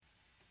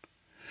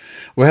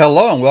Well,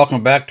 hello and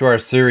welcome back to our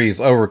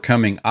series,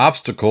 Overcoming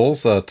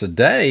Obstacles.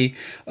 Today,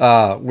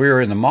 we're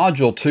in the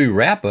Module 2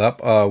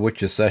 wrap-up,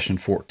 which is Session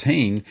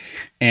 14,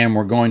 and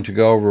we're going to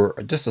go over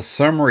just a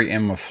summary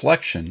and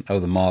reflection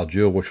of the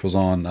module, which was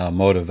on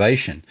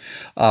motivation.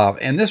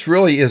 And this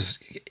really is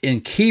in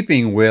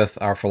keeping with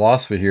our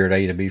philosophy here at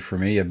A to B for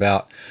me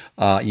about,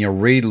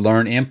 read,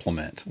 learn,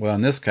 implement. Well,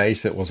 in this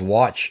case, it was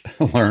watch,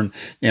 learn,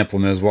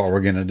 implement is what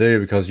we're going to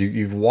do because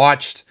you've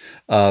watched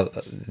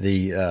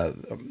the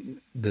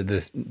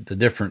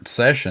different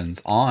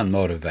sessions on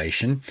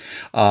motivation,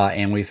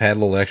 and we've had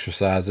little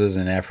exercises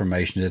and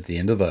affirmations at the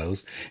end of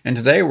those. And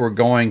today we're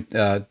going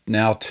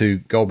now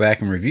to go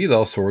back and review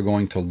those, so we're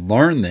going to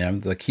learn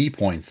them, the key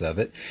points of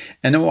it,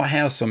 and then we'll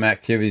have some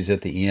activities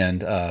at the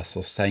end,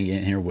 so stay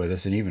in here with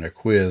us, and even a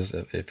quiz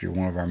if you're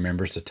one of our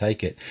members to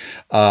take it,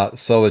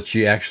 so that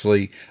you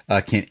actually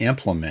can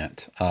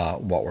implement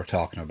what we're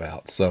talking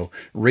about. So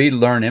read,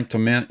 learn,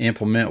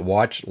 implement,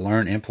 watch,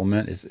 learn,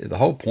 implement. The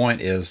whole point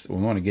is we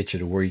want to get you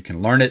to where you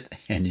can learn it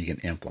and you can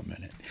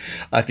implement it.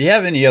 If you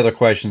have any other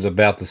questions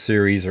about the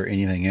series or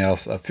anything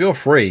else, feel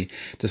free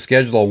to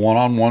schedule a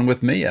one-on-one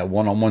with me, a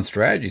one-on-one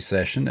strategy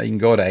session. You can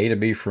go to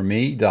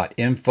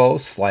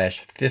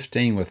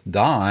a2bforme.info/15 with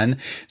Don.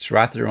 It's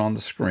right there on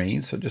the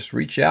screen. So just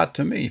reach out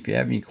to me if you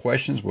have any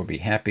questions. We'll be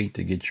happy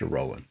to get you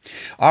rolling.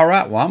 All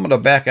right. Well, I'm going to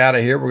back out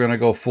of here. We're going to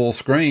go full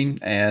screen,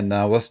 and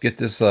let's get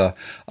this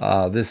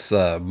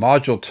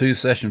Module 2,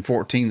 Session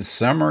 14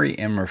 summary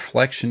and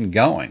reflection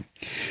going.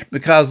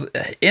 Because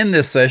in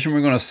this session,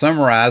 we're going to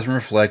summarize and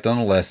reflect on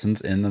the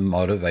lessons in the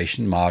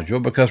motivation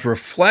module, because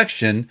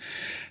reflection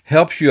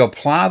helps you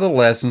apply the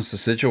lessons to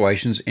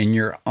situations in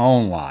your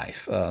own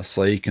life,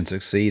 so you can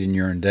succeed in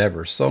your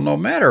endeavors. So no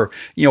matter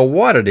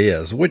what it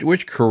is,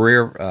 which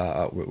career,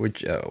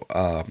 which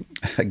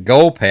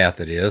goal path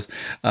it is,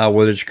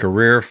 whether it's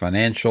career,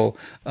 financial,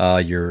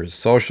 your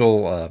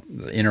social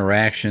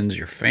interactions,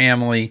 your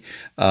family,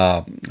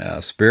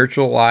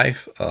 spiritual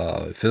life,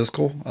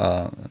 physical,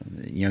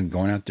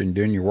 going out there and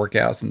doing your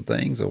workouts and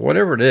things, or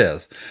whatever it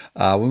is,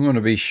 we want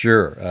to be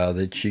sure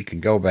that you can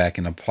go back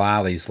and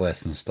apply these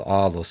lessons to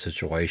all those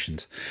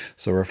situations.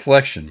 So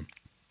reflection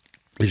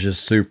is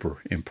just super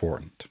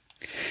important.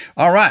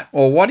 All right.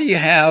 Well, what do you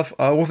have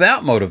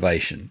without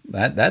motivation?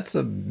 That's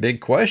a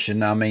big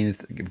question. I mean,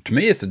 to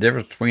me, it's the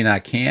difference between I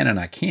can and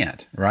I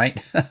can't,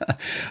 right?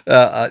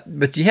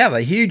 But you have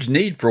a huge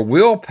need for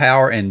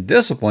willpower and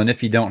discipline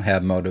if you don't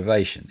have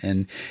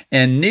motivation,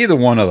 and neither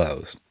one of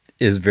those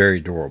is very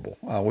durable.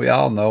 We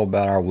all know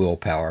about our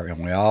willpower,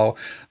 and we all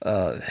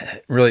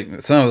really,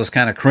 some of us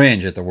kind of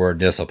cringe at the word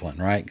discipline,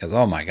 right? Because,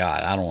 oh my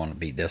God, I don't want to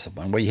be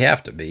disciplined. Well, you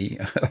have to be,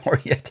 or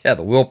you have to have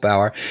the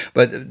willpower.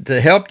 But to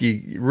help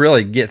you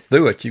really get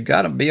through it, you've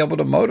got to be able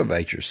to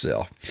motivate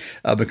yourself.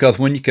 Because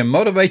when you can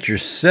motivate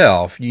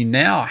yourself, you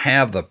now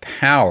have the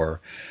power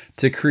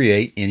to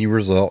create any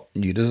result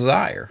you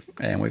desire.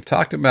 And we've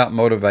talked about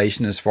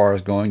motivation as far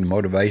as going to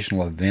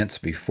motivational events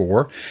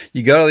before.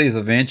 You go to these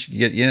events, you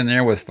get in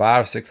there with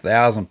 5,000 or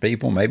 6,000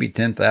 people, maybe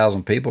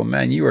 10,000 people.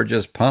 Man, you are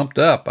just pumped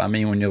up. I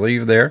mean, when you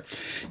leave there,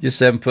 you're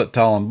 7 foot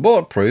tall and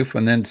bulletproof.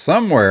 And then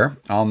somewhere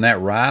on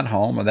that ride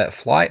home or that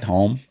flight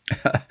home,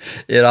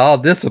 it all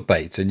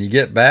dissipates, and you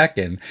get back,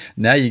 and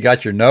now you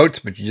got your notes,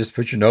 but you just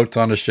put your notes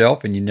on the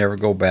shelf and you never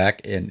go back,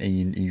 and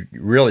you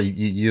really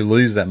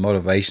lose that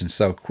motivation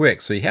so quick.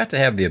 So you have to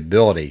have the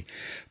ability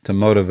to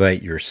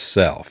motivate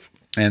yourself.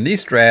 And these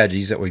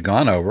strategies that we've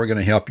gone over are going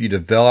to help you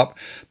develop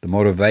the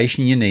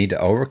motivation you need to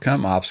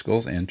overcome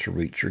obstacles and to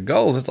reach your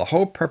goals. It's the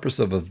whole purpose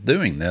of us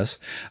doing this.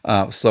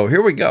 So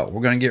here we go.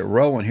 We're going to get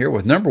rolling here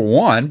with number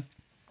 1,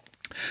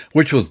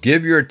 which was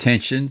give your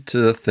attention to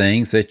the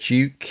things that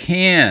you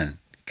can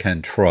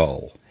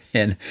control.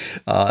 And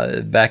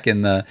back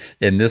in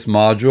this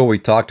module, we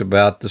talked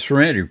about the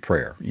serenity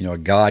prayer.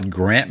 God,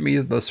 grant me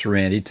the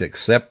serenity to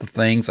accept the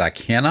things I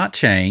cannot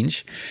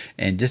change,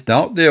 and just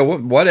don't deal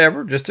with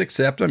whatever. Just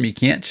accept them. You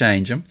can't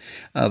change them.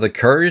 The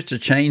courage to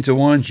change the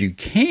ones you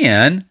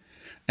can,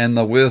 and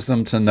the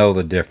wisdom to know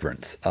the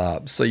difference.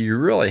 So you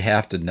really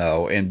have to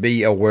know and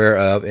be aware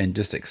of and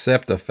just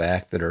accept the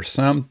fact that there are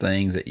some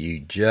things that you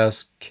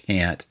just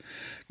can't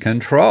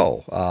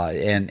control,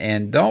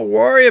 and don't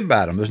worry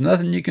about them. There's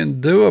nothing you can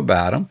do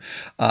about them.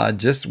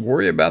 Just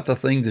worry about the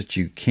things that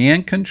you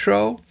can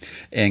control,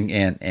 and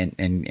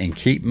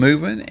keep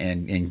moving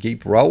and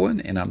keep rolling.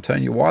 And I'm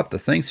telling you what, the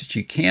things that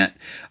you can't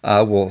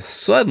will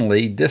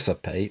suddenly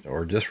dissipate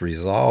or just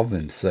resolve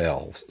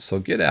themselves. So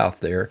get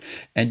out there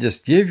and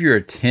just give your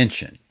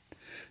attention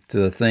to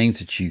the things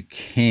that you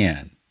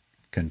can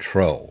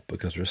control,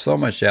 because there's so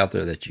much out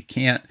there that you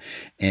can't.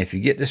 And if you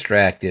get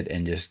distracted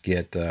and just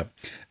get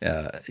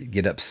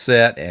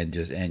upset and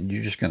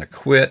you're just going to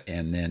quit,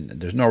 and then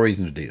there's no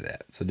reason to do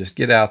that. So just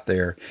get out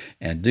there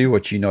and do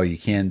what you know you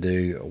can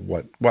do,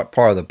 what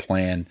part of the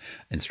plan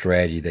and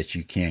strategy that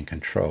you can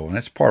control. And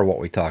that's part of what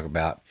we talk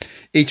about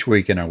each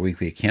week in our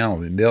weekly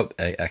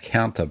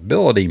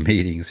accountability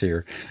meetings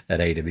here at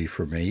A to B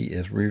for me,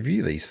 is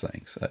review these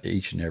things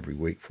each and every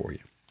week for you.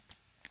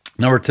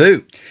 Number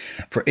 2,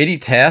 for any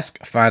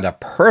task, find a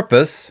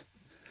purpose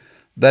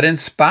that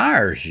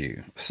inspires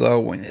you.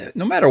 So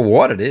no matter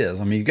what it is,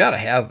 I mean, you got to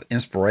have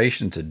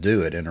inspiration to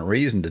do it and a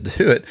reason to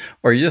do it,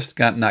 or you're just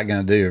not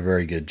going to do a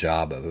very good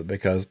job of it,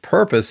 because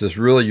purpose is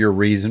really your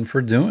reason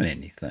for doing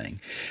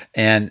anything.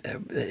 And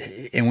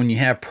when you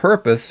have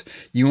purpose,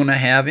 you want to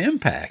have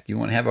impact. You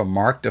want to have a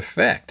marked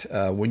effect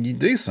when you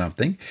do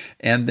something,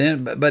 and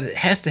then but it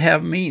has to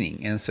have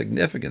meaning and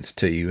significance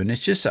to you. And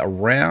it's just a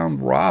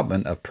round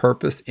robin of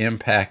purpose,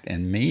 impact,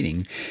 and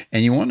meaning.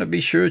 And you want to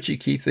be sure that you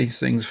keep these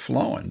things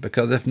flowing,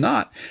 because if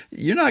not,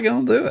 you're not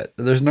going to do it.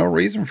 There's no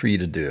reason for you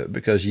to do it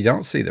because you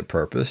don't see the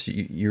purpose.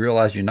 You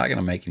realize you're not going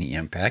to make any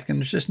impact, and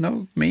there's just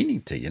no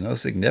meaning to you, no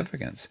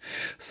significance.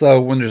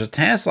 So when there's a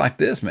task like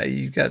this,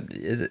 maybe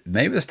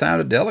maybe it's time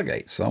to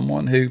delegate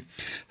someone who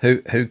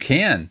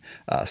can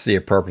see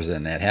a purpose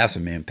in that, have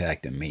some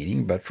impact and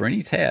meaning. But for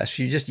any task,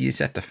 you just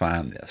have to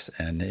find this.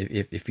 And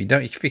if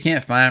you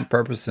can't find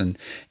purpose and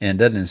it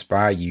doesn't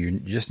inspire you, you're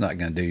just not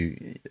going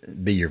to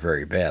be your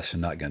very best,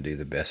 and not going to do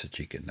the best that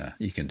you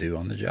can do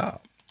on the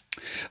job.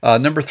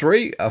 Number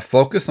 3,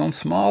 focus on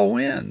small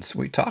wins.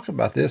 We talk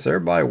about this.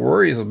 Everybody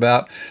worries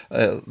about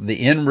the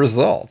end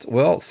result.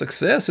 Well,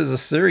 success is a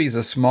series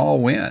of small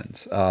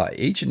wins.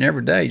 Each and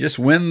every day, just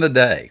win the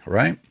day,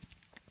 right?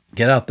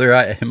 Get out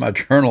there. In my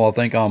journal, I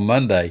think on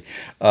Monday,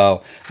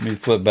 let me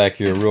flip back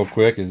here real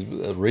quick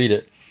and read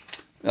it.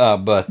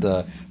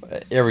 But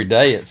every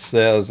day it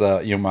says,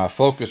 my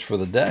focus for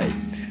the day.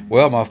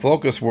 Well, my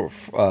focus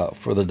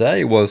for the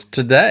day was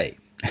today.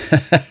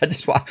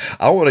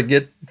 I want to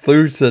get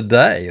through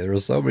today. There were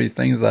so many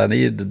things I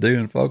needed to do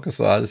and focus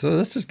on. So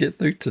let's just get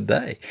through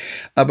today.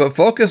 But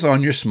focus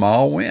on your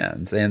small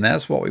wins, and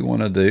that's what we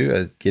want to do.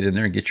 Is get in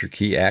there and get your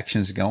key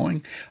actions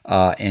going,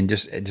 and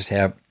just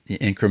have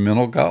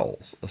incremental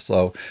goals.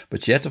 So,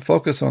 but you have to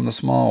focus on the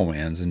small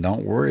wins, and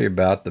don't worry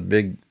about the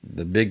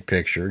big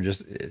picture.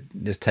 Just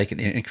take it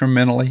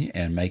incrementally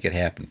and make it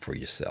happen for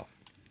yourself.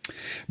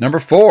 Number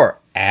 4,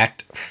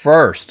 act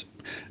first.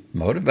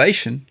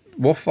 Motivation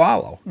will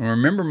follow. And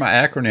remember my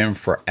acronym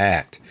for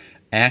ACT.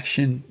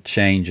 Action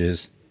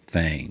changes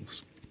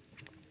things.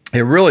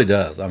 It really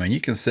does. I mean,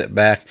 you can sit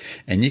back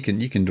and you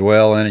can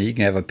dwell in it. You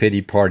can have a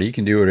pity party. You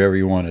can do whatever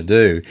you want to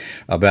do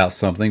about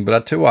something. But I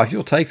tell you what, if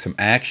you'll take some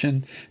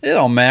action, it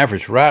don't matter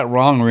if it's right,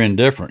 wrong, or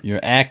indifferent.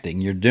 You're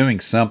acting. You're doing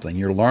something.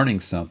 You're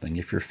learning something.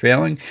 If you're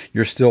failing,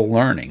 you're still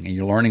learning, and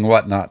you're learning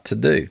what not to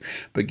do.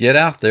 But get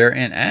out there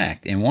and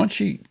act. And once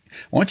you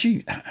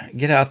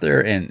get out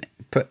there and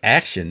put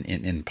action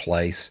in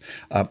place,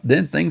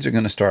 then things are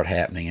going to start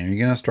happening, and you're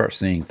going to start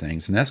seeing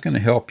things, and that's going to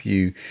help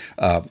you.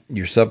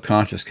 Your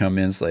subconscious come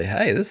in and say,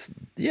 "Hey,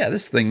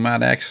 this thing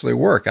might actually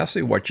work. I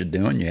see what you're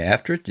doing. You're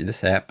after it.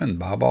 This happened.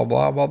 Blah blah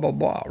blah blah blah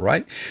blah."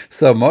 Right?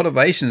 So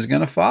motivation is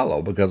going to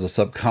follow, because the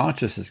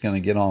subconscious is going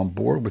to get on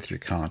board with your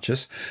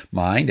conscious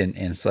mind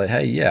and say,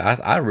 "Hey, yeah,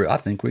 I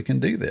think we can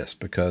do this,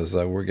 because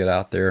we're get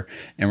out there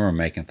and we're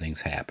making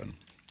things happen."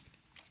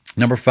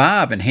 Number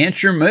 5,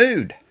 enhance your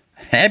mood.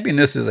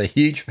 Happiness is a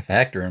huge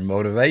factor in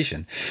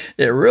motivation.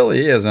 It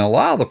really is. And a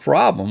lot of the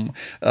problem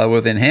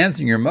with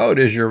enhancing your mood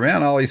is you're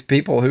around all these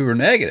people who are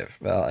negative.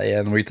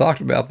 And we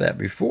talked about that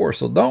before.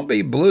 So don't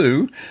be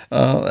blue.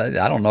 I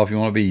don't know if you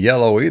want to be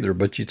yellow either,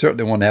 but you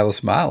certainly want to have a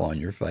smile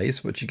on your face.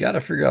 But you got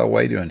to figure out a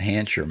way to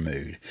enhance your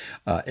mood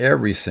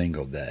every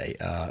single day.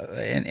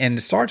 And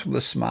it starts with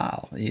a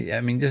smile. I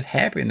mean, just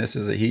happiness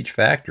is a huge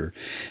factor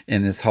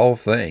in this whole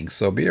thing.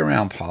 So be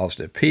around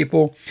positive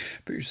people.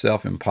 Put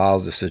yourself in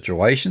positive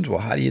situations. Well,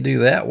 how do you do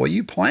that? Well,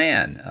 you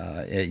plan.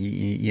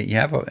 You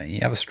have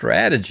a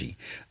strategy.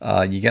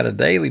 You got a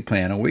daily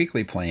plan, a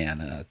weekly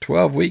plan, a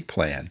 12-week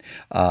plan,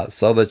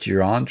 so that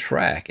you're on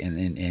track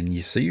and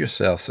you see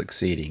yourself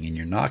succeeding, and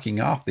you're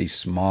knocking off these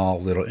small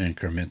little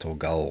incremental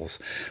goals.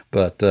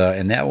 But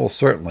and that will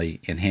certainly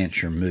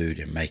enhance your mood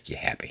and make you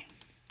happy.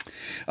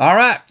 All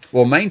right.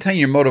 Well, maintain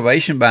your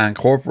motivation by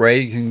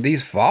incorporating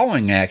these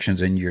following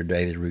actions in your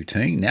daily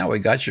routine. Now we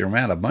got you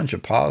around a bunch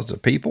of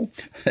positive people,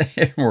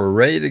 and we're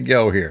ready to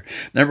go here.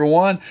 Number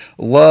 1,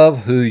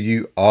 love who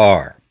you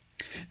are,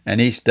 and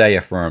each day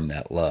affirm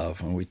that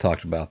love. And we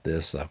talked about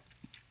this.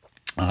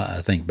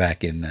 I think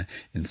back in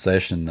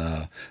session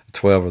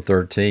 12 or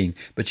 13,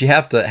 but you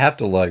have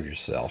to love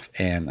yourself,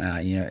 and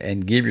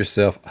and give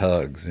yourself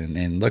hugs,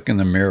 and look in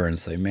the mirror and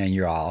say, "Man,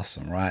 you're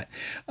awesome," right?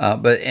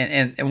 But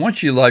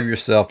once you love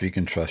yourself, you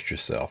can trust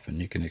yourself,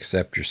 and you can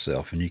accept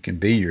yourself, and you can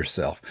be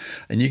yourself,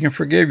 and you can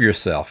forgive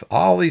yourself.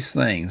 All these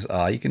things,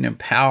 you can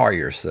empower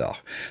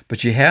yourself,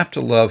 but you have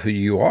to love who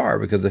you are,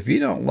 because if you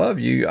don't love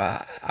you,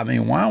 I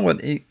mean,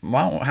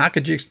 how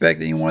could you expect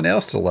anyone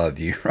else to love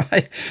you,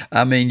 right?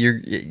 I mean,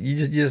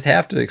 you just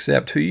have to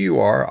accept who you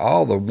are,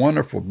 all the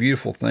wonderful,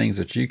 beautiful things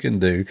that you can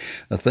do,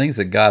 the things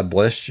that God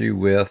blessed you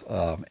with,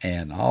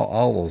 and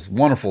all those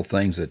wonderful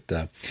things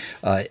that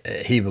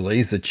He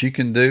believes that you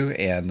can do,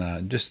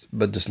 and just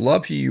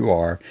love who you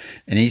are,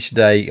 and each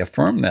day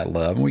affirm that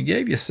love. And we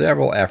gave you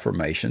several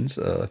affirmations.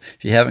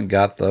 If you haven't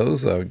got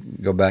those,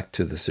 go back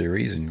to the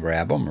series and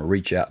grab them, or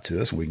reach out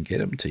to us and we can get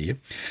them to you.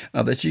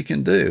 That you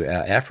can do.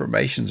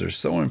 Affirmations are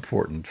so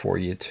important for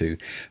you to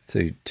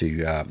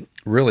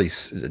really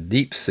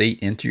deep seat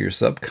into your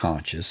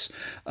subconscious,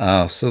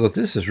 so that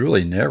this is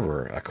really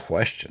never a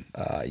question.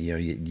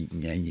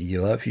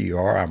 You love who you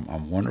are.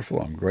 I'm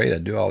wonderful. I'm great. I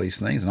do all these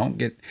things. And don't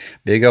get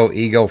big old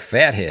ego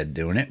fathead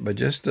doing it, but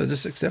just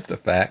accept the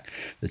fact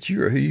that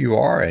you are who you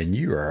are and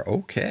you are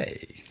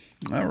okay.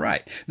 All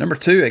right. Number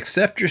 2,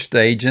 accept your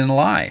stage in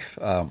life.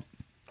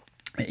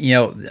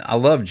 I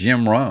love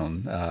Jim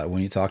Rohn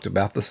when he talked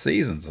about the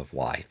seasons of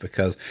life,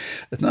 because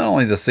it's not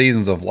only the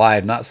seasons of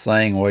life, not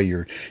saying, well,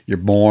 you're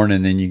born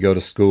and then you go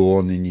to school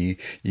and then you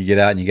get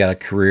out and you got a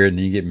career and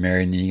then you get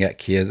married and then you got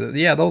kids.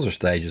 Yeah, those are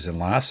stages in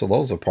life, so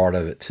those are part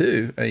of it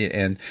too.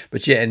 And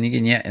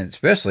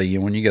especially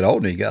when you get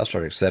older, you got to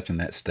start accepting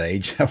that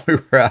stage. we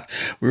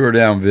were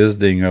down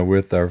visiting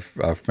with our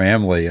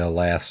family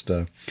last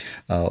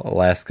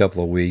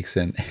couple of weeks,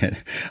 and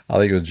I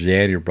think it was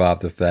Jan who brought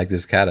up the fact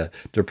it's kind of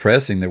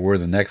depressing that we're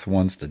the next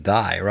ones to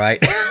die,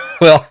 right?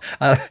 Well,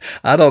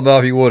 I don't know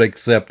if you would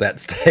accept that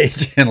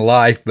stage in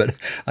life, but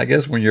I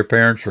guess when your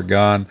parents are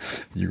gone,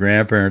 your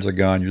grandparents are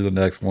gone, you're the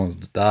next ones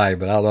to die.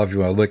 But I don't know if you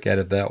want to look at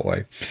it that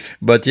way.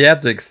 But you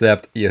have to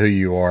accept who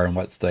you are and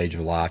what stage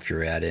of life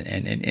you're at,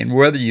 and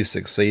whether you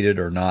succeeded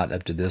or not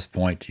up to this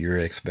point to your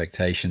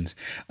expectations,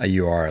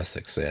 you are a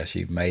success.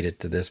 You've made it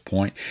to this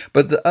point.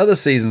 But the other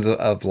seasons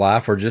of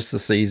life are just the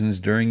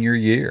seasons during your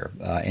year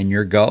and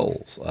your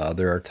goals.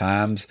 There are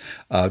times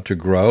to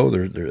grow.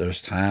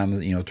 There's times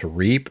to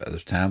reap.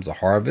 There's times to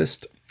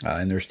harvest.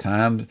 And there's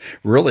times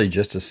really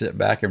just to sit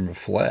back and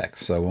reflect.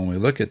 So when we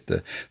look at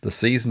the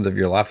seasons of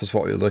your life, is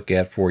what we look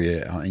at for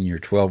you in your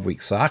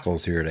 12-week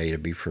cycles here at A to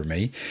B for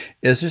me,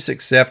 is just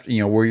accept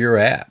where you're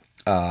at.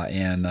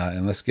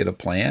 And let's get a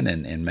plan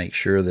and make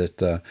sure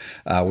that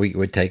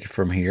we take it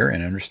from here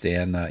and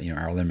understand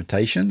our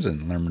limitations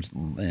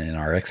and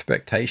our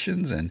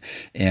expectations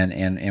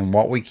and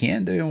what we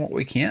can do and what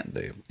we can't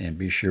do, and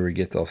be sure we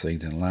get those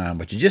things in line.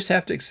 But you just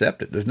have to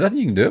accept it. There's nothing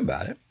you can do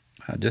about it.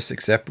 Just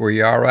accept where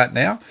you are right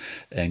now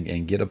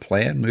and get a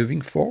plan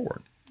moving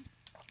forward.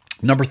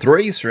 Number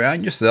 3,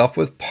 surround yourself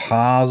with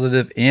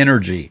positive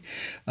energy.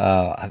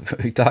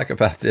 We talk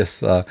about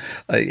this a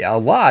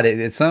lot.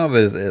 Some of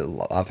it is,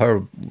 I've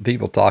heard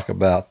people talk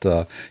about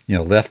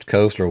left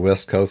coast or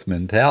west coast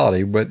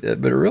mentality, but it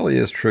really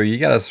is true. You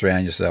got to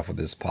surround yourself with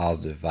this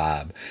positive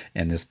vibe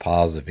and this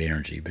positive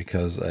energy,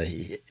 because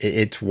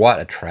it's what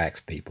attracts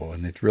people,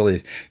 and it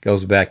really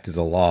goes back to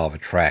the law of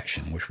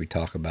attraction, which we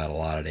talk about a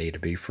lot at A to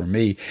B for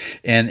me.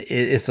 And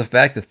it's the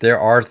fact that there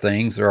are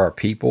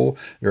people,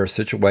 there are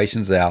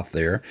situations out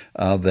there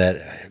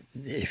that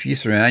if you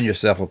surround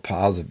yourself with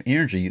positive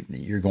energy,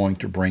 you're going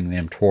to bring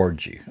them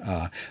towards you.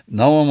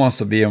 No one wants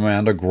to be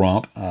around a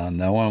grump.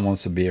 No one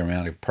wants to be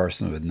around a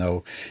person with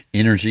no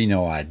energy,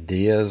 no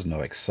ideas,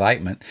 no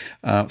excitement.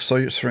 So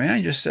you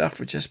surround yourself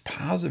with just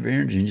positive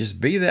energy, and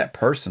just be that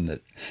person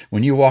that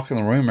when you walk in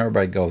the room,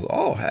 everybody goes,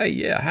 oh, hey,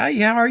 yeah, hey,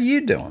 how are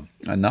you doing?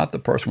 And not the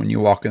person when you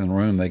walk in the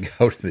room, they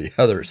go to the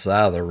other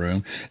side of the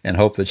room and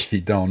hope that you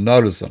don't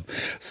notice them.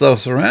 So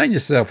surround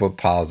yourself with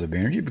positive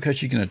energy,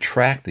 because you can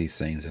attract these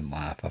things in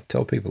life. I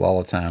tell people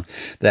all the time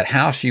that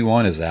house you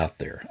want is out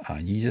there.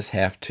 You just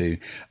have to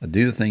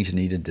do the things you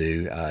need to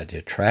do to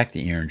attract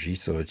the energy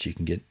so that you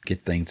can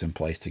get things in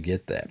place to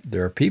get that.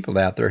 There are people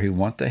out there who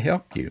want to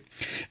help you,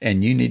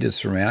 and you need to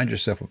surround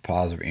yourself with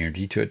positive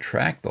energy to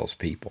attract those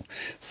people.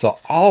 So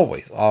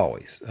always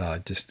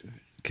just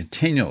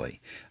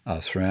continually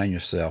surround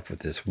yourself with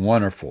this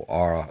wonderful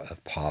aura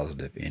of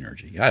positive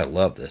energy. I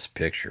love this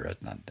picture.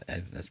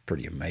 That's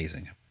pretty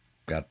amazing.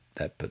 Got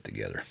that put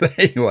together. But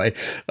anyway,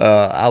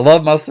 I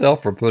love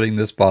myself for putting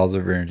this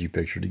positive energy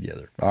picture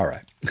together. All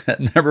right.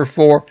 Number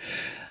 4,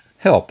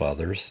 help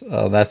others.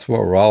 That's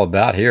what we're all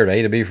about here at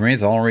A to B for me.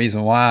 It's the only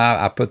reason why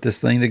I put this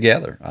thing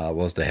together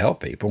was to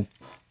help people.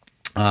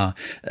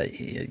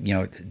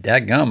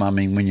 Dadgum, I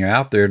mean, when you're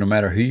out there, no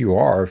matter who you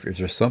are, if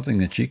there's something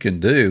that you can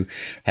do,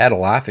 had a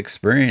life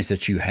experience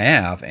that you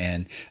have,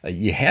 and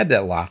you had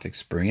that life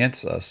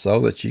experience so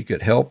that you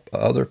could help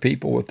other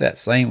people with that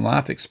same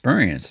life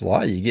experience. A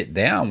lot of you get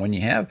down when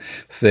you have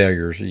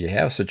failures or you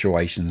have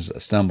situations,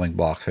 stumbling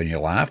blocks in your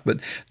life, but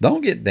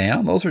don't get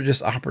down. Those are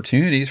just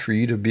opportunities for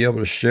you to be able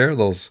to share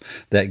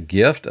that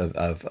gift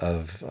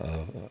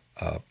of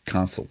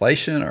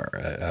consolation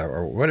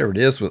or whatever it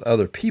is with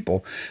other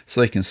people,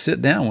 so you can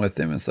sit down with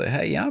them and say,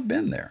 hey, yeah, I've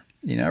been there.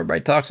 Everybody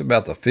talks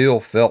about the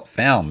feel, felt,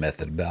 found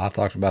method. But I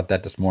talked about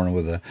that this morning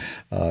with in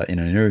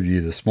an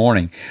interview this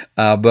morning.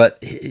 But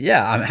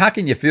yeah, I mean, how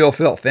can you feel,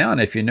 felt, found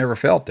if you never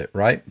felt it,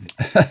 right?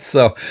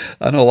 So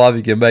I know a lot of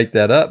you can make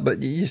that up, but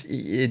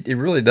it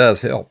really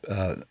does help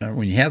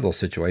when you have those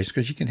situations,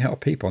 because you can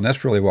help people, and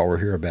that's really what we're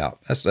here about.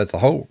 That's the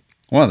whole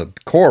one of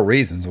the core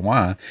reasons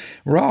why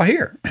we're all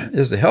here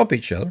is to help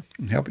each other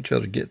and help each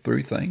other get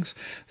through things.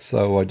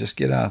 So just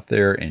get out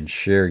there and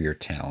share your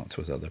talents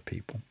with other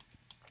people.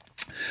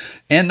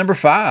 And number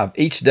 5,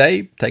 each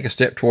day take a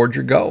step towards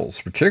your goals,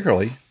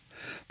 particularly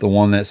the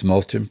one that's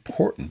most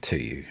important to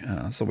you.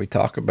 So we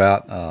talk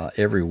about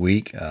every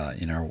week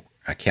in our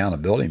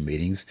accountability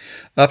meetings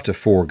up to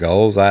 4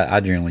 goals. I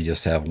generally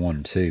just have 1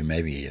 or 2,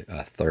 maybe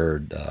a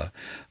third a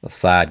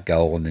side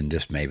goal, and then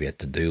just maybe a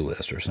to-do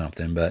list or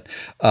something. But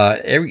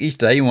each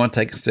day you want to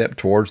take a step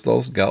towards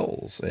those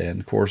goals. And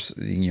of course,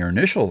 in your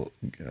initial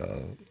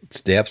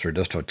steps are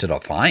just to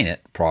define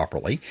it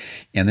properly,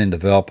 and then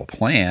develop a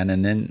plan,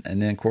 and then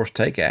of course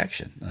take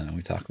action.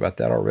 We talked about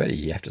that already.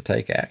 You have to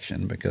take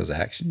action, because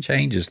action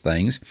changes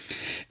things,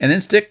 and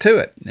then stick to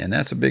it. And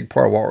that's a big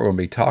part of what we're going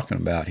to be talking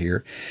about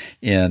here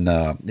in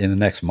the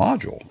next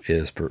module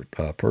is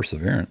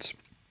perseverance.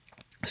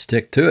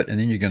 Stick to it, and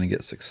then you're going to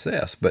get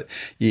success. But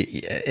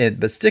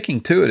but sticking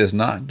to it is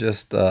not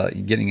just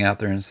getting out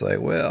there and say,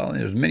 well,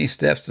 there's many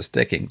steps to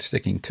sticking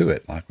to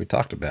it, like we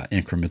talked about,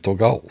 incremental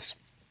goals.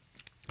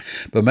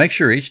 But make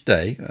sure each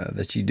day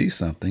that you do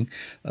something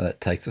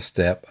that takes a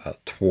step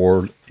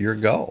toward your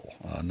goal,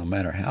 no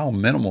matter how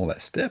minimal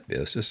that step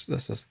is. Just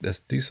let's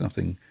do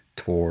something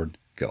toward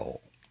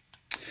goal.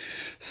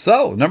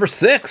 So, number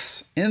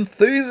 6,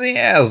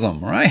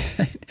 enthusiasm, right?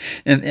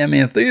 And I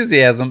mean,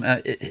 enthusiasm,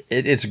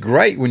 it's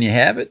great when you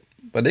have it,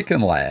 but it can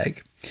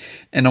lag.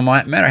 And no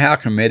matter how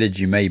committed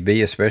you may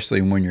be,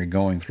 especially when you're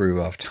going through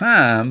rough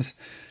times,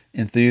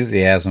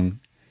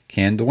 enthusiasm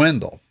can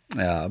dwindle.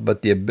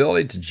 But the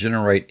ability to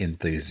generate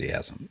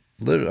enthusiasm,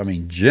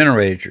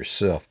 generate it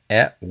yourself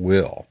at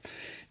will,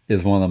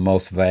 is one of the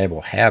most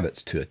valuable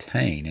habits to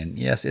attain. And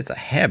yes, it's a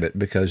habit,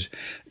 because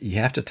you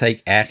have to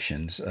take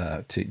actions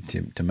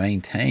to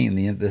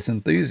maintain this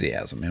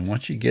enthusiasm. And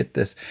once you get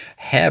this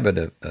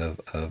habit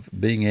of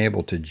being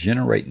able to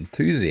generate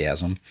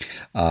enthusiasm,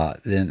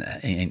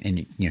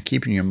 then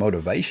keeping your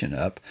motivation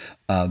up,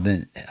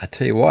 then I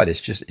tell you what,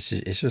 it's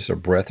just a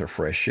breath of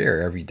fresh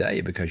air every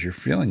day, because you're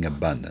feeling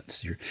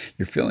abundance,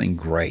 you're feeling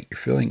great, you're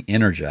feeling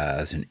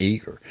energized and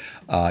eager.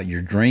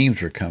 Your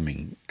dreams are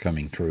coming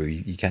true.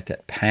 You got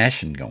that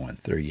passion going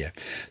through you.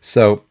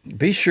 So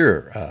be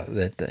sure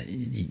that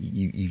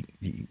you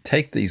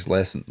take these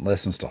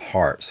lessons to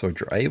heart, so that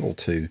you're able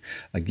to,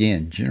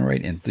 again,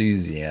 generate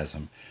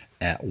enthusiasm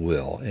at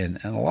will. And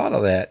a lot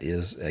of that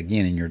is,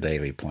 again, in your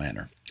daily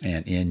planner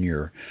and in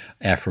your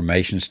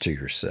affirmations to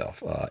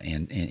yourself,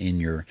 and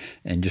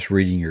just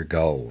reading your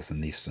goals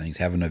and these things,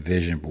 having a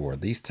vision board,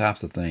 these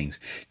types of things.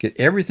 Get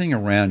everything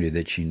around you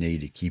that you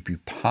need to keep you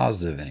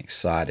positive and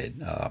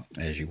excited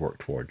as you work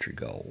towards your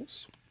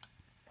goals.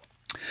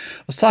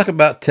 Let's talk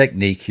about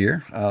technique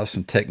here.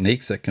 Some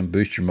techniques that can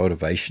boost your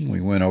motivation.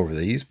 We went over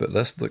these, but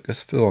let's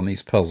fill in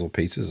these puzzle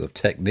pieces of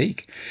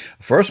technique.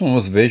 The first one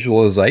was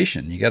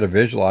visualization. You got to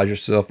visualize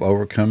yourself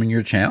overcoming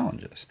your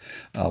challenges,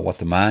 what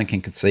the mind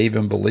can conceive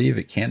and believe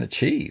it can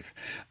achieve.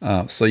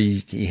 So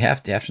you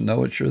have to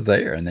know that you're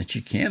there and that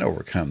you can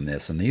overcome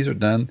this. And these are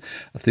done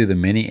through the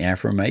many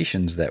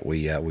affirmations that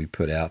we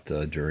put out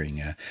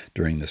during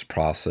this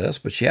process.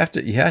 But you have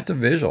to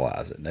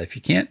visualize it. Now, if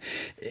you can't,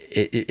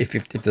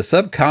 if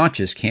the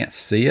subconscious can't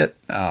see it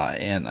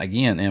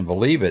and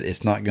believe it,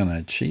 it's not going to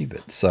achieve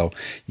it. So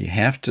you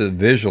have to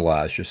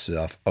visualize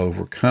yourself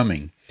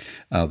overcoming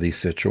these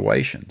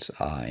situations,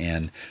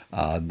 and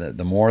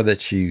the more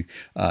that you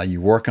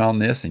work on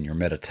this in your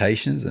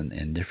meditations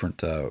and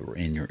different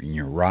in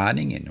your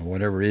writing and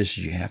whatever it is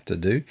you have to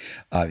do,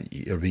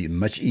 it'll be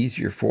much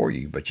easier for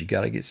you. But you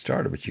got to get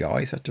started. But you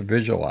always have to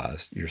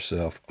visualize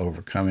yourself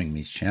overcoming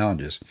these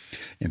challenges,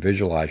 and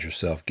visualize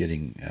yourself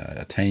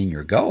attaining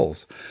your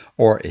goals.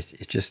 Or it's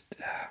just,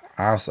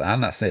 honestly,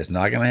 I'm not saying it's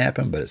not going to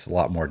happen, but it's a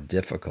lot more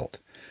difficult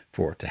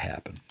for it to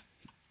happen.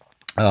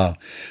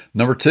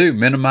 Number 2,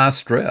 minimize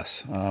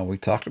stress. We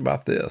talked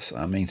about this.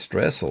 I mean,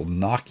 stress will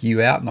knock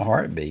you out in a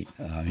heartbeat.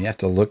 You have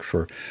to look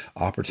for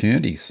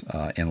opportunities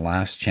in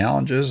life's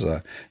challenges.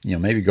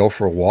 Maybe go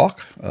for a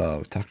walk.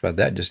 We talked about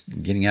that,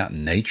 just getting out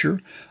in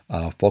nature.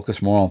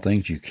 Focus more on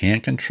things you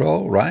can't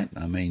control, right?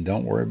 I mean,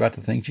 don't worry about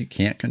the things you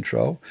can't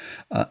control.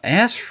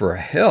 Ask for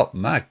help.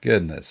 My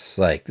goodness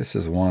sake, this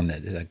is one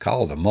that I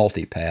call it a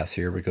multi-pass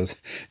here, because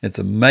it's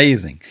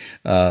amazing.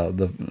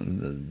 The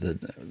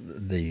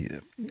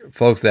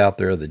folks out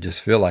there that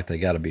just feel like they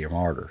got to be a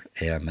martyr,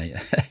 and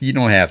you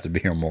don't have to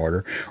be a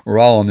martyr. We're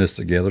all in this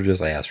together.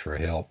 Just ask for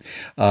help.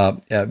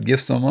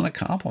 Give someone a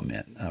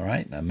compliment. All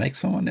right, make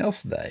someone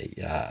else's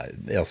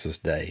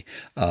day.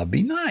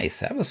 Be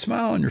nice. Have a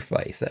smile on your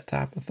face. that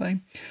type of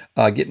thing.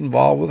 Get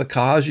involved with a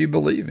cause you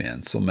believe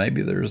in. So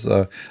maybe there's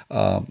call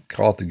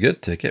it the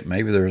good ticket.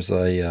 Maybe there's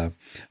a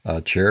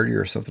charity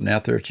or something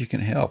out there that you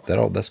can help.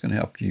 That's going to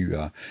help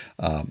you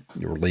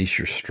release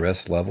your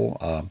stress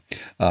level.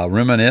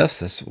 Reminisce.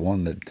 That's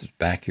one that's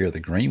back here, the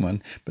green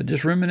one. But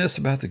just reminisce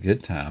about the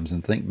good times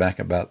and think back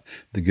about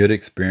the good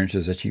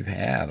experiences that you've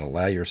had.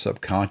 Allow your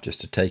subconscious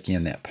to take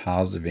in that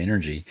positive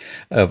energy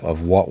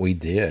of what we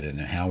did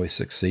and how we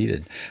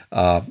succeeded.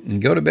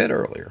 And go to bed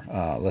earlier.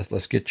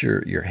 Let's get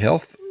your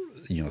health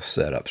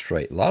set up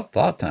straight. A lot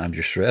of times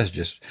you're stressed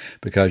just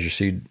because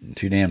you're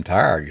too damn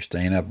tired. You're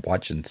staying up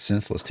watching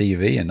senseless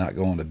TV and not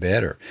going to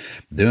bed or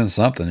doing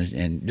something,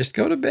 and just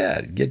go to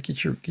bed.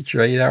 Get your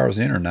 8 hours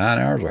in or 9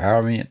 hours or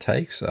however many it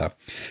takes.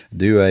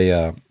 Do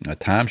a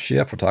time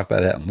shift. We'll talk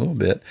about that in a little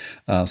bit,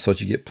 so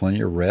that you get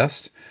plenty of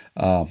rest.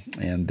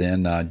 And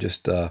then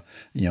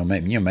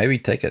maybe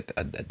take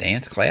a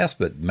dance class,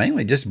 but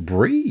mainly just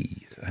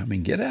breathe. I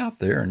mean, get out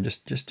there and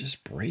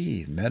just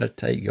breathe,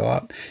 meditate, go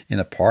out in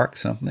a park,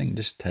 something.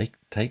 Just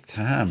take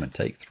time and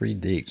take 3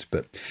 deeps.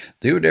 But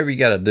do whatever you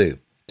got to do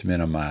to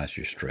minimize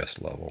your stress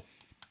level.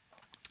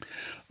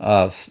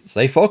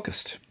 Stay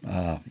focused.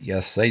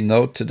 Yes, say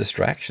no to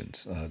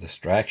distractions.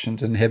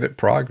 Distractions inhibit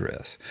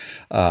progress.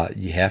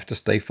 You have to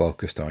stay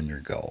focused on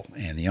your goal,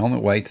 and the only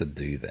way to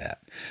do that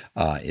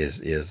is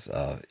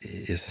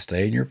to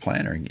stay in your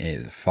plan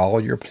and follow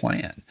your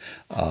plan.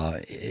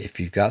 If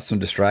you've got some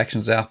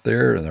distractions out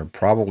there, and they're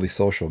probably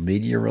social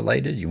media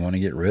related, you want to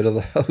get rid of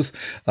those.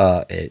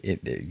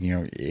 In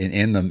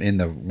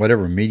the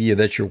whatever media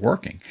that you're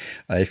working.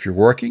 If you're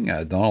working,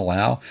 don't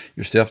allow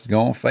yourself to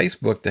go on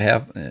Facebook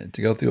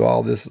to go through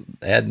all this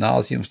ad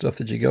nauseum stuff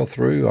that you go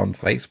through on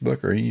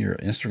Facebook or in your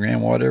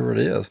Instagram, whatever it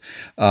is.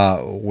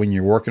 When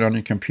you're working on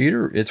your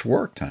computer, it's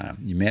work time.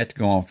 You may have to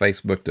go on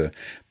Facebook to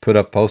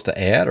post an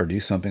ad or do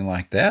something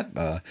like that.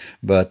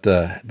 But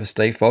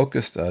stay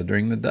focused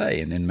during the day,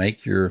 and then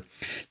make your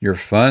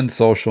fun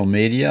social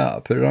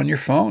media, put it on your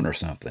phone or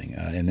something,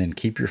 and then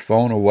keep your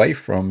phone away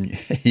from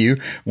you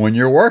when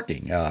you're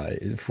working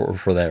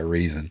for that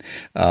reason.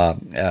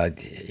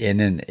 And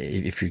then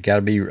if you got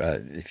to be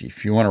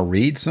if you want to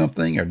read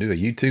something or do a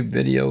YouTube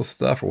video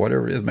stuff or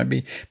whatever it is,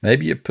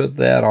 maybe you put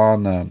that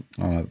on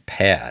a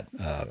pad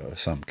of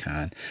some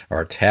kind or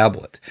a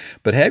tablet,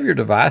 but have your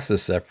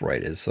devices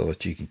separated so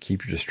that you can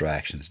keep your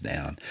distractions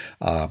down.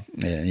 And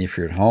if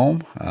you're at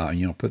home,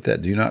 put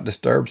that do not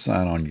disturb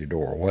sign on your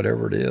door,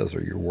 whatever it is,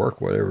 or your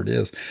work, whatever it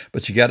is.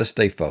 But you got to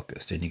stay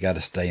focused and you got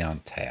to stay on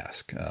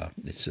task.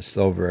 It's just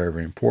so very,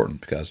 very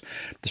important, because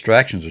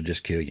distractions will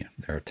just kill you.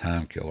 They're a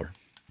time killer.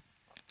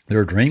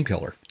 They're a dream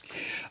killer.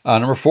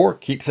 Number 4,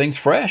 keep things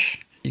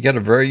fresh. You got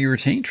to vary your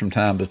routine from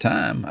time to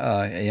time.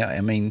 I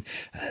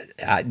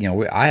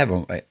have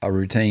a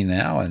routine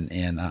now,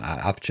 and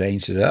I've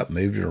changed it up,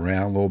 moved it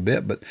around a little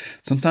bit. But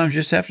sometimes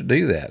you just have to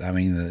do that. I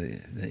mean,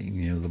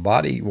 the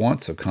body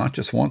wants,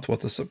 subconscious wants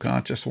what the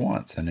subconscious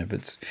wants, and if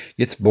it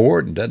gets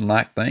bored and doesn't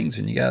like things,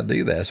 then you got to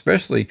do that.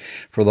 Especially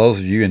for those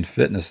of you in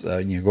fitness,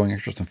 going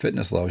extra some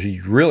fitness levels,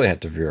 you really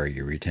have to vary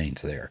your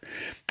routines there,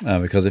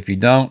 because if you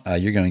don't,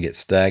 you're going to get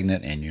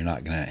stagnant and you're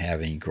not going to have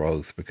any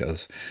growth,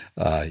 because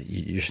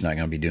you're just not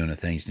going to be doing the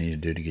things you need to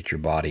do to get your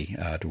body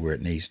to where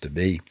it needs to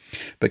be.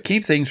 But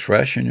keep things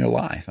fresh in your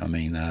life. I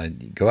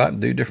mean, go out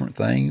and do different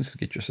things,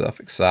 get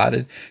yourself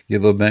excited, get a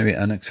little maybe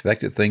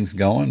unexpected things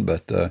going,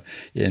 but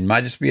it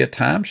might just be a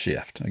time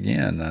shift.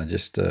 Again,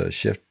 just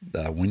shift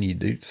when you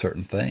do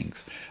certain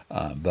things.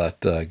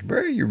 But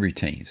vary your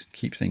routines,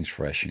 keep things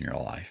fresh in your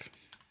life.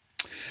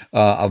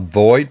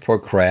 Avoid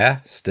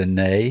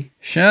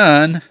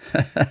procrastination.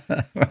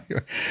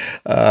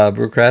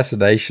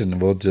 Procrastination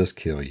will just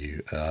kill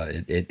you.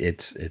 To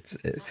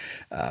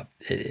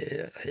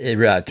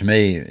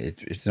me,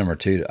 it's number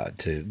 2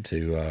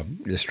 to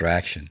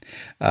distraction.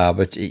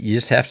 But you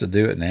just have to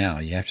do it now.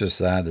 You have to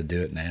decide to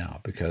do it now,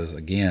 because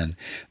again,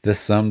 this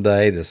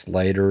someday, this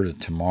later,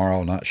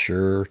 tomorrow, not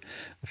sure.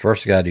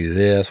 First, I got to do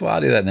this. Well, I'll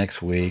do that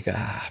next week.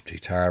 I'm too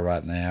tired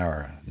right now,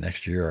 or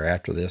next year, or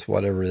after this,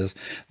 whatever it is.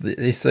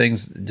 These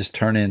things just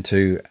turn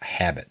into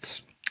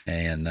habits.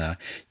 And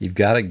you've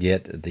got to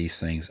get these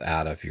things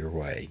out of your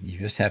way. You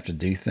just have to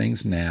do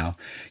things now,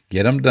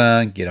 get them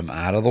done, get them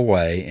out of the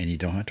way, and you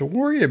don't have to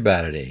worry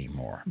about it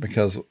anymore.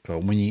 Because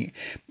when you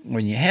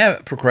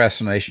have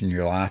procrastination in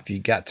your life, you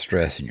got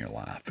stress in your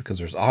life, because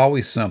there's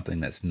always something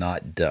that's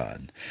not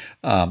done.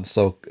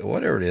 So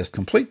whatever it is,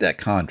 complete that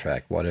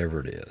contract,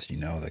 whatever it is.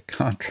 The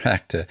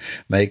contract to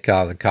make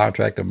the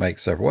contract to make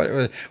stuff,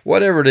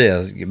 whatever it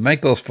is. You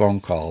make those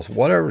phone calls,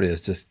 whatever it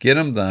is. Just get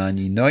them done.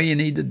 You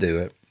need to do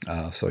it.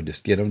 So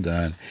just get them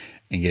done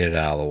and get it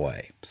out of the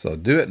way. So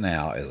do it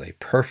now as a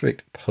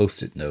perfect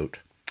Post-it note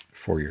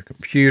for your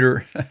computer,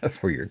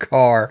 for your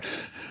car,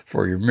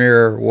 for your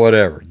mirror,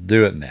 whatever.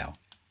 Do it now.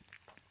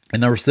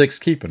 And number 6,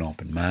 keep an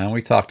open mind.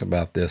 We talked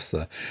about this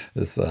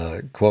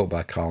quote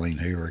by Colleen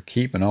Hoover: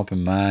 keep an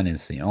open mind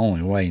is the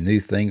only way new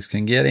things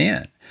can get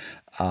in.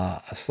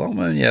 So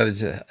many of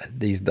us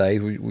these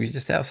days, we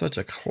just have such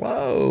a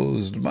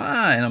closed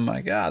mind. Oh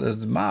my God, this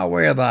is my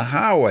way or the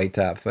highway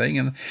type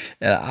thing.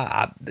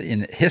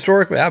 And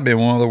historically, I've been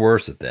one of the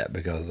worst at that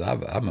because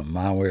I'm a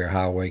my way or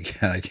highway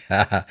kind of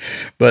guy.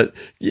 But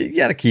you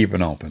got to keep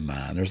an open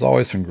mind. There's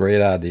always some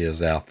great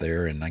ideas out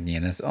there. And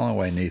again, it's the only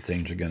way new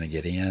things are going to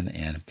get in.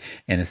 And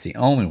it's the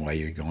only way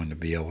you're going to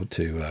be able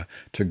to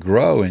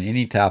grow in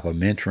any type of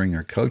mentoring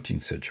or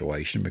coaching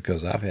situation,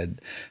 because I've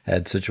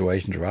had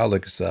situations where I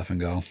look at stuff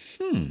and go,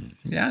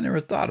 yeah, I never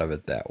thought of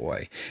it that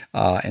way.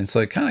 And so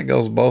it kind of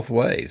goes both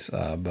ways,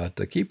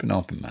 but keep an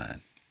open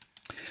mind.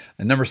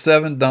 And number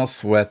 7, don't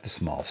sweat the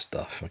small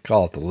stuff. I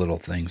call it the little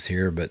things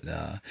here, but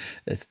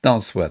it's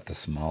don't sweat the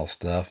small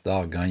stuff.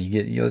 Doggone,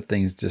 you let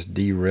things just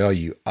derail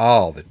you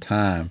all the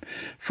time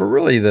for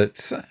really the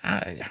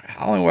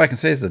only way I can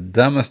say is the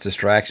dumbest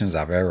distractions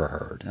I've ever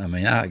heard. I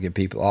mean, I get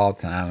people all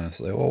the time and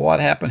say, well, what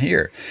happened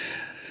here?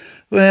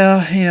 Well,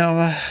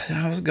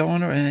 I was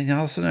going and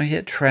all of a sudden I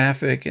hit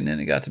traffic, and then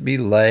it got to be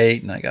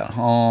late, and I got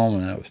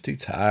home and I was too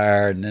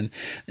tired, and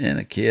then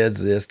the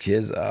kids,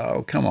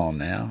 oh, come on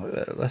now.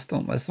 Let's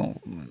don't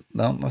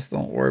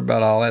worry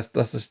about all that.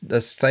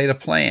 Let's state a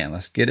plan.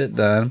 Let's get it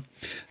done.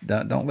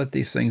 Don't let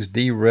these things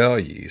derail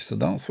you. So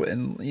don't sweat.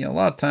 And a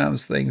lot of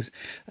times things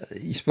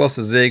you're supposed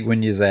to zig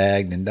when you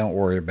zagged, and don't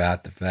worry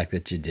about the fact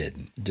that you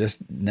didn't.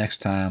 Just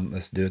next time,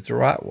 let's do it the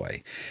right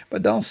way.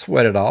 But don't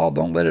sweat it all.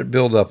 Don't let it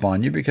build up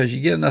on you, because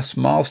you get enough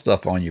small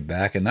stuff on your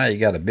back, and now you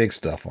got a big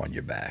stuff on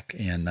your back.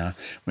 And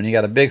when you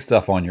got a big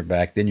stuff on your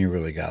back, then you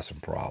really got some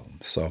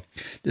problems. So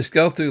just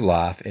go through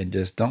life and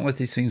just don't let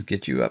these things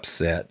get you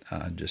upset.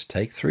 Just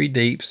take 3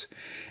 deeps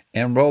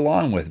and roll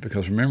on with it,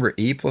 because remember,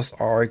 E plus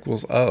R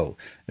equals O.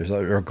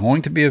 There are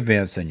going to be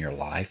events in your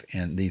life,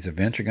 and these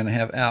events are going to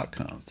have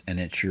outcomes. And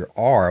it's your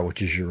R,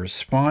 which is your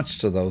response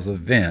to those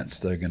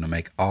events, that are going to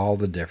make all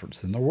the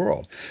difference in the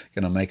world.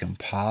 Going to make them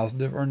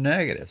positive or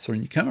negative. So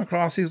when you come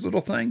across these little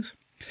things,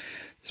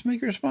 just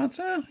make a response,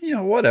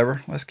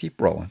 whatever, let's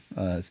keep rolling.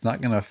 It's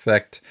not going to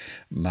affect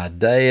my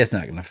day. It's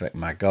not going to affect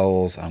my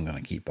goals. I'm going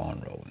to keep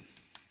on rolling.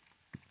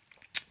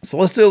 So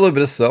let's do a little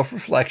bit of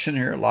self-reflection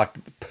here,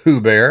 like the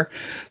Pooh Bear.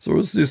 So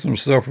let's do some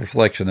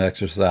self-reflection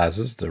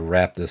exercises to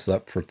wrap this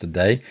up for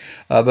today.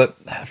 But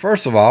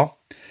first of all,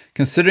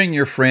 considering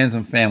your friends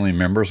and family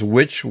members,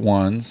 which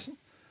ones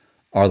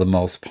are the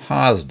most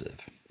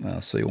positive?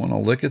 So you want to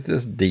look at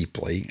this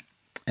deeply,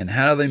 and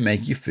how do they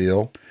make you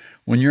feel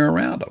when you're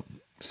around them?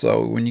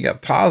 So when you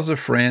got positive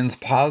friends,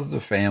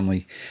 positive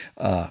family,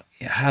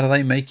 how do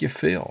they make you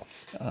feel?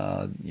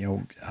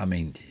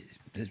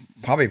 It's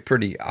probably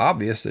pretty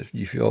obvious if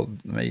you feel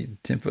maybe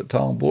 10 foot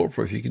tall and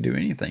bulletproof, you can do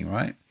anything,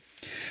 right?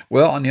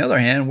 Well, on the other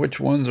hand, which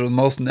ones are the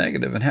most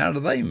negative, and how do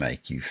they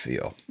make you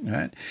feel,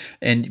 right?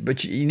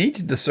 But you need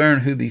to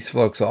discern who these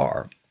folks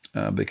are,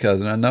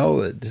 because, and I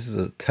know that this is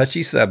a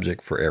touchy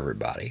subject for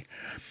everybody,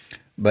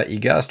 but you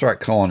got to start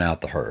calling out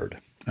the herd.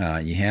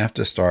 You have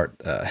to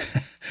start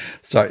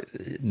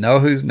know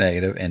who's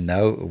negative, and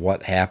know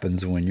what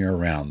happens when you're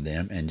around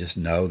them, and just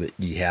know that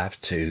you have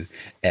to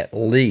at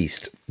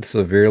least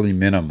severely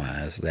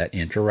minimize that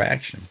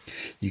interaction.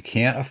 You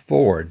can't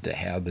afford to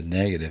have the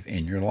negative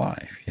in your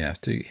life. You have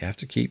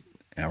to keep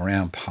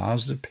around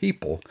positive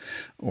people,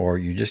 or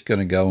you're just going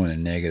to go in a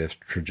negative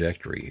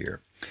trajectory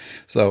here.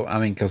 So,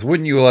 because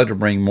wouldn't you love to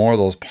bring more of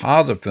those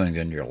positive feelings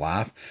into your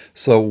life?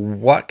 So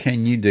what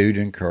can you do to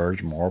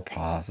encourage more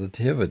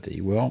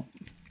positivity? Well,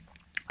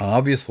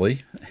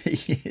 obviously,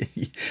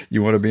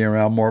 you want to be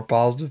around more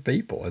positive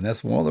people. And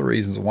that's one of the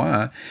reasons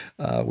why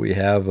we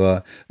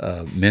have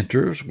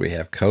mentors, we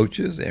have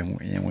coaches, and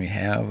we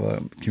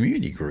have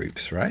community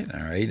groups, right?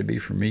 Our A to B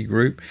for Me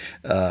group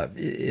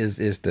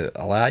is to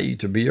allow you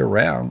to be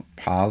around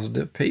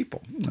positive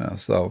people.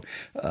 So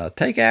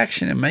take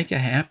action and make it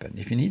happen.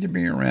 If you need to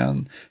be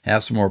around,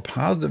 have some more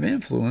positive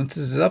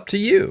influences, it's up to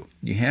you.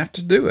 You have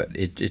to do it.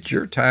 It's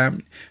your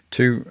time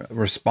to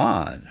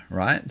respond,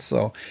 right?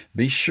 So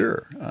be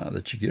sure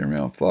that you get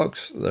around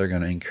folks that are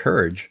going to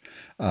encourage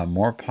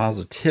more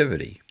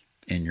positivity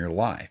in your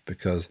life,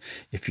 because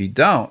if you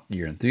don't,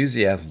 your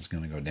enthusiasm is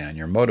going to go down.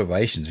 Your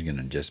motivation is going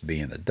to just be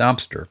in the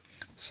dumpster.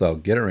 So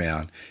get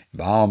around,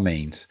 by all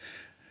means,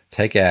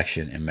 take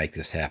action and make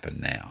this happen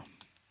now.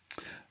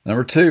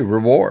 Number 2,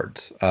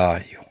 rewards.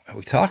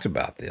 We talked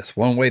about this.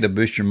 One way to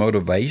boost your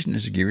motivation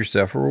is to give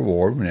yourself a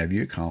reward whenever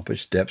you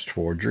accomplish steps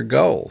towards your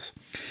goals.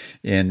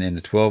 In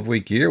the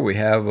 12-week year, we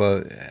have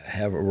a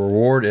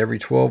reward every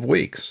 12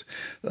 weeks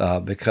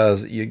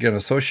because you're going to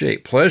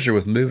associate pleasure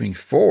with moving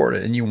forward,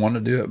 and you want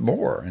to do it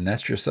more. And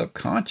that's your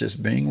subconscious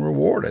being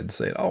rewarded,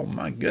 saying, oh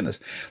my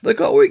goodness, look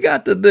what we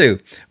got to do.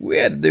 We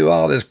had to do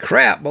all this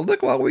crap, but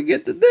look what we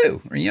get to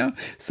do.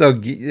 So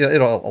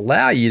it'll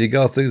allow you to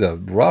go through the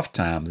rough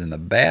times and the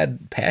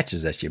bad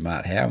patches that you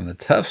might have, and the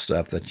tough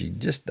stuff that you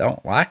just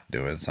don't like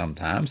doing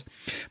sometimes,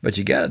 but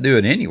you got to do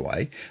it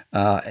anyway.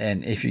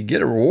 And if you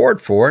get a reward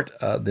for it,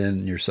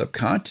 then your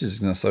subconscious is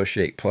going to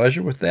associate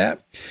pleasure with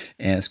that,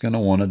 and it's going to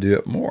want to do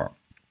it more.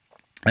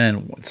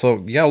 And so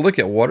you got to look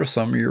at what are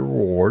some of your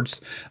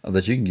rewards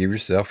that you can give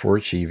yourself for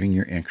achieving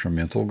your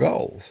incremental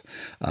goals.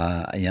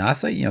 I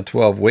say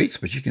 12 weeks,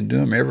 but you can do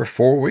them every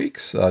 4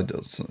 weeks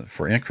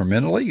for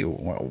incrementally.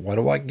 What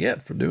do I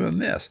get for doing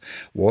this?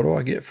 What do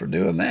I get for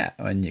doing that?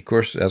 And of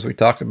course, as we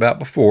talked about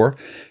before,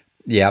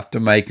 you have to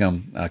make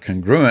them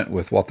congruent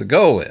with what the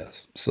goal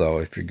is. So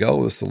if your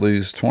goal is to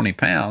lose 20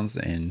 pounds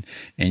and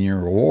your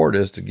reward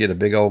is to get a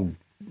big old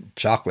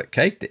chocolate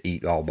cake to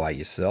eat all by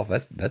yourself,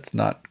 that's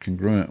not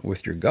congruent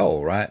with your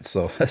goal, right?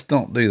 So let's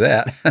don't do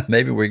that.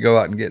 Maybe we go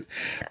out and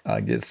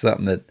get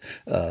something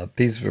that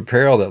piece of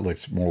apparel that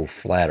looks more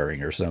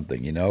flattering or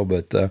something,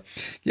 But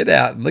get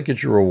out and look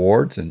at your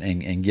rewards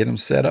and get them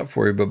set up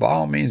for you. But by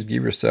all means,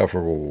 give yourself a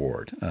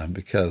reward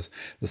because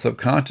the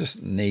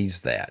subconscious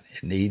needs that.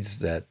 It needs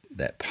that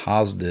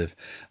positive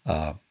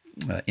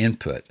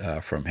input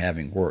from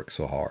having worked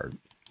so hard.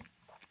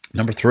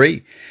 Number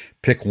 3,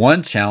 pick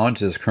one challenge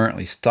that's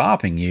currently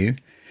stopping you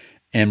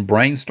and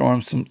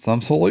brainstorm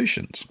some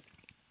solutions.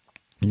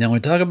 Now, when we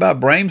talk about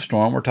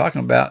brainstorm, we're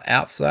talking about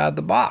outside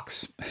the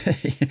box.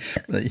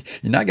 You're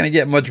not going to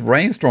get much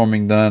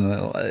brainstorming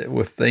done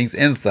with things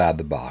inside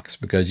the box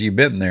because you've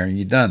been there and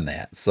you've done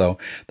that. So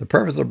the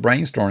purpose of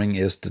brainstorming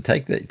is to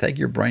take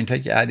your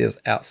ideas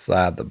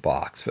outside the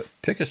box. But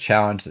pick a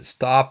challenge that's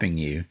stopping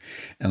you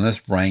and let's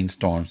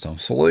brainstorm some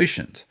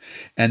solutions.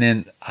 And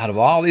then out of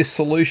all these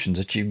solutions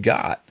that you've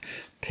got,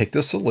 pick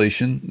the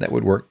solution that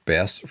would work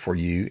best for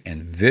you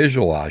and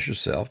visualize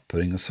yourself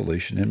putting a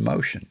solution in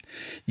motion.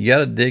 You got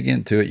to dig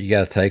into it. You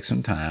got to take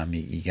some time.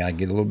 You got to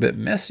get a little bit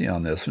messy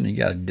on this one. You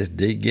got to just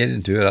get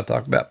into it. I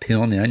talk about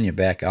peeling the onion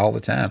back all the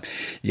time.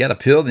 You got to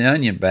peel the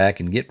onion back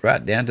and get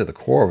right down to the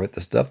core of it,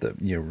 the stuff that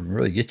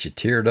really gets you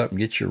teared up and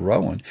get you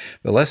rolling.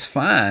 But let's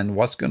find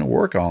what's going to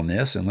work on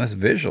this and let's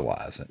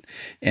visualize it.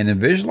 And then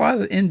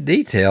visualize it in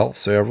detail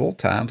several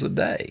times a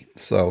day.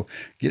 So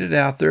get it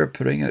out there,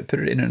 put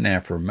it in an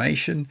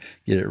affirmation.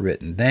 Get it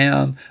written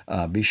down.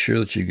 Be sure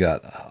that you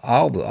got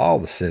all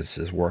the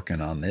senses working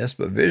on this,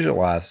 but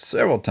visualize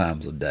several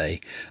times a day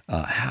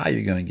how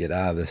you're going to get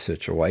out of this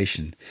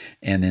situation,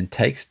 and then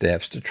take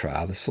steps to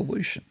try the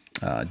solution.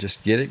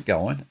 Just get it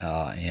going,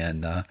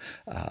 and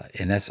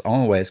that's the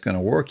only way it's going to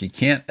work. You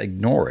can't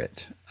ignore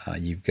it.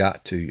 You've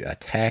got to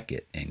attack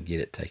it and get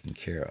it taken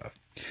care of.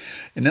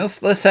 And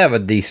let's have a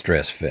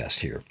de-stress fest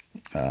here.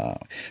 I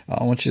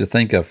want you to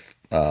think of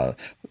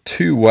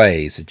 2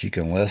 ways that you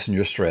can lessen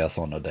your stress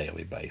on a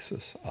daily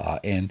basis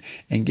and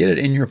get it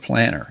in your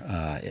planner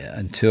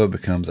until it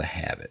becomes a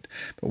habit.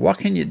 But what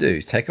can you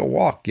do? Take a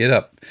walk, get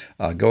up,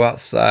 go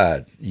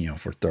outside,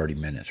 for 30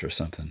 minutes or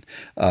something.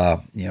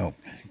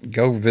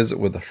 Go visit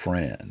with a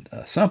friend,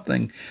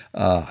 something,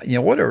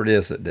 whatever it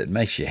is that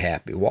makes you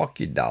happy. Walk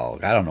your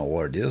dog. I don't know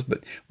what it is,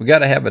 but we got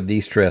to have a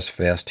de-stress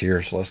fest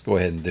here. So let's go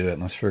ahead and do it.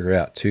 And let's figure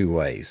out 2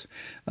 ways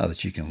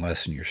that you can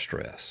lessen your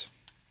stress.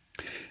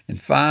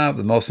 And 5,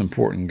 the most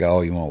important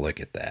goal, you want to look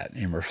at that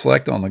and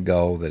reflect on the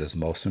goal that is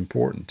most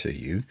important to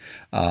you,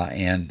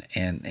 and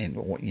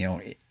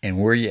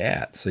where you're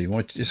at. So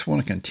you just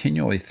want to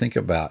continually think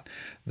about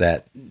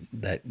that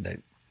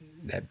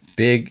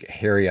big,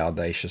 hairy,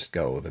 audacious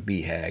goal, the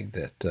BHAG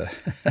that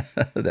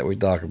that we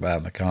talk about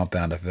in the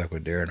Compound Effect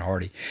with Darren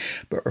Hardy.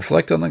 But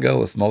reflect on the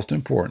goal that's most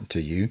important to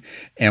you,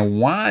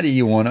 and why do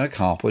you want to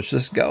accomplish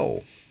this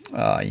goal?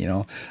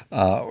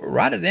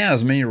 Write it down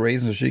as many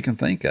reasons as you can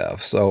think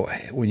of. So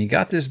when you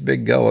got this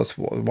big goal, it's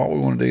what we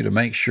want to do to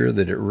make sure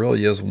that it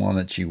really is one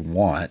that you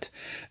want.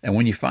 And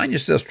when you find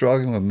yourself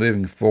struggling with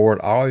moving forward,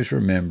 always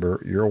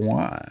remember your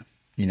why.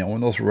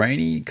 When those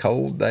rainy,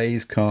 cold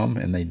days come,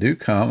 and they do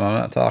come,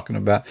 we're talking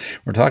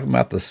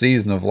about the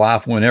season of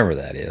life, whenever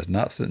that is,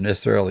 not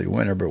necessarily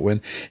winter, but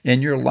when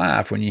in your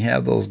life, when you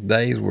have those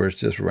days where it's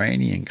just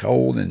rainy and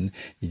cold and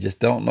you just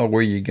don't know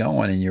where you're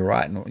going, and you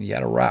got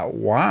to write,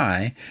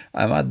 why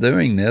am I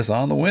doing this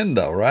on the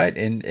window, right?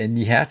 And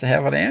you have to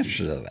have an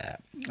answer to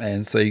that.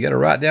 And so you got to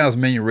write down as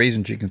many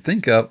reasons you can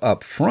think of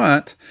up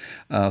front,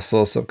 so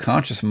the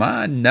subconscious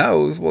mind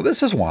knows, well,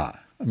 this is why.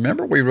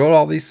 Remember, we wrote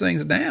all these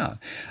things down.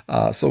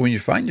 So when you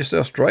find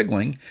yourself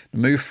struggling to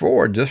move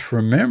forward, just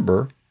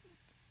remember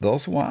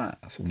those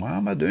whys. Why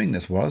am I doing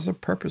this? What is the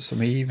purpose of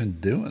me even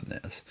doing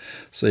this?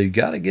 So you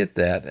got to get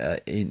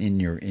that in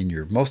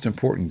your most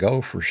important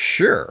goal for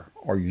sure,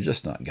 or you're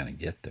just not going to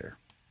get there.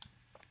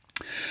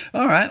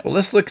 All right, well,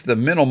 let's look at the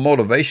mental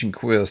motivation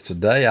quiz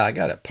today. I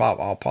got it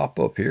I'll pop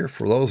up here.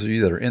 For those of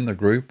you that are in the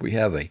group, we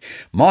have a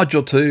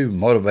Module 2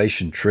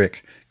 motivation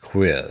trick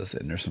quiz,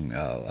 and there's some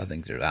I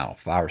think there's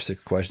 5 or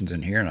 6 questions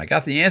in here, and I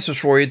got the answers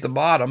for you at the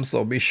bottom,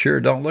 so be sure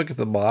don't look at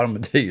the bottom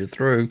until you're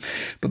through.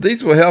 But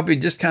these will help you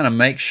just kind of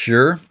make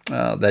sure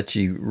that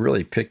you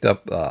really picked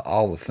up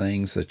all the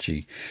things that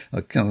you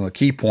kind of the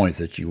key points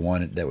that we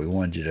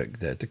wanted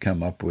you to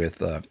come up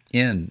with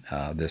in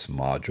this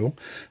module.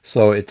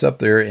 So it's up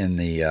there in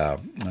the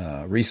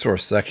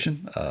resource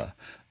section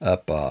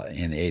up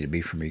in the A to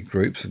B for Me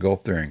group. So go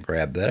up there and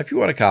grab that. If you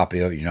want a copy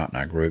of it, you're not in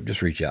our group,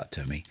 just reach out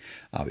to me.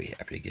 I'll be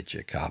happy to get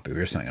you a copy.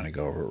 We're just not going to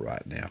go over it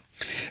right now.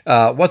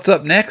 What's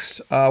up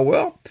next?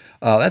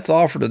 That's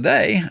all for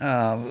today.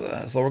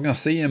 So we're going to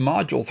see you in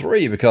Module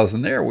 3, because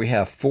in there we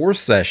have 4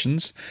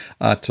 sessions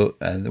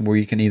where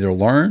you can either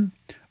learn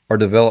or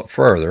develop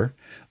further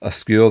a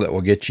skill that will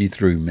get you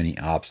through many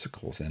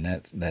obstacles. And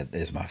that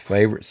is my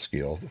favorite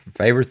skill. The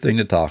favorite thing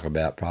to talk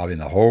about probably in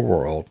the whole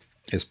world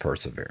is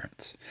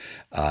perseverance.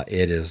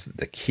 It is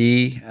the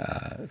key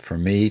for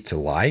me to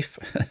life.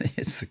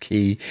 It's the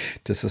key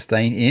to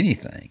sustain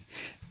anything,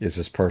 is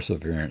this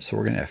perseverance. So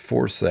we're going to have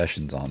 4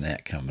 sessions on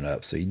that coming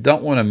up. So you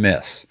don't want to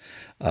miss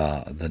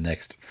the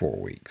next 4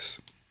 weeks.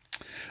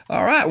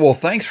 All right. Well,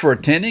 thanks for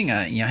attending.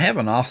 Have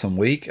an awesome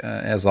week.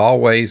 As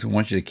always, we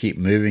want you to keep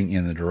moving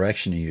in the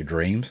direction of your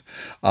dreams.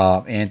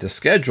 And to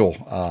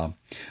schedule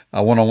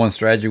a one-on-one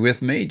strategy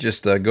with me,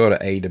 just go to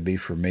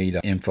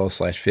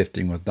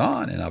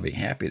a2bforme.info/15withDon, and I'll be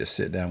happy to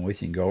sit down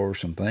with you and go over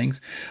some things.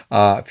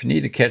 If you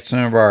need to catch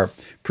some of our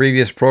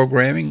previous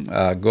programming,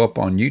 go up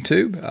on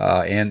YouTube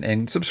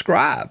and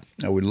subscribe.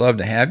 We'd love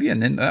to have you,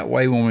 and then that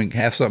way when we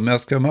have something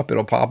else come up,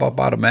 it'll pop up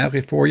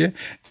automatically for you,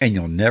 and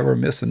you'll never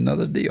miss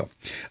another deal.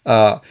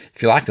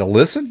 If you like to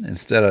listen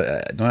instead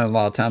of don't have a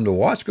lot of time to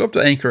watch, go up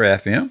to Anchor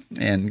FM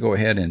and go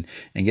ahead and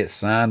get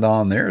signed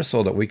on there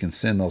so that we can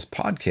send those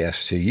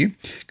podcasts to you,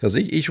 because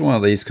each one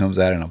of these comes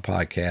out in a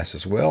podcast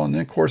as well. And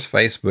then, of course,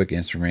 Facebook,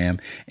 Instagram,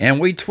 and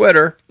we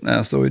Twitter.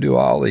 So we do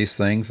all these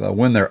things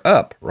when they're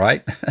up,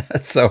 right?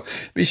 So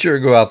be sure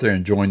to go out there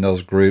and join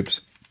those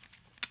groups.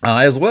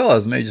 As well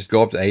as maybe just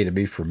go up to A to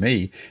B for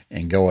Me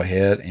and go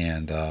ahead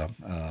and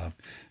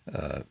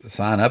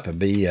sign up and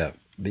be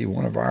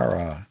one of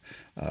our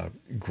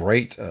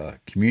great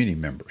community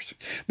members.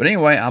 But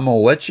anyway, I'm going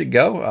to let you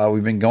go.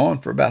 We've been going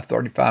for about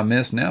 35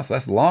 minutes now, so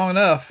that's long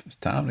enough. It's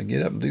time to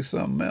get up and do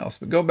something else.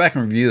 But go back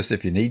and review this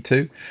if you need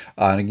to.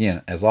 And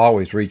again, as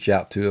always, reach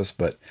out to us.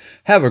 But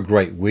have a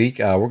great week.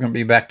 We're going to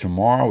be back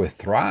tomorrow with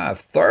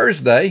Thrive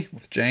Thursday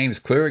with James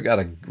Clear. Got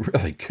a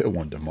really good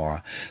one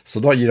tomorrow,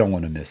 so you don't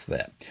want to miss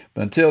that.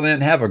 But until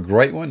then, have a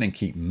great one and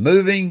keep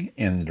moving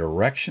in the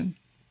direction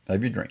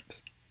of your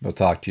dreams. We'll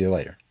talk to you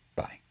later.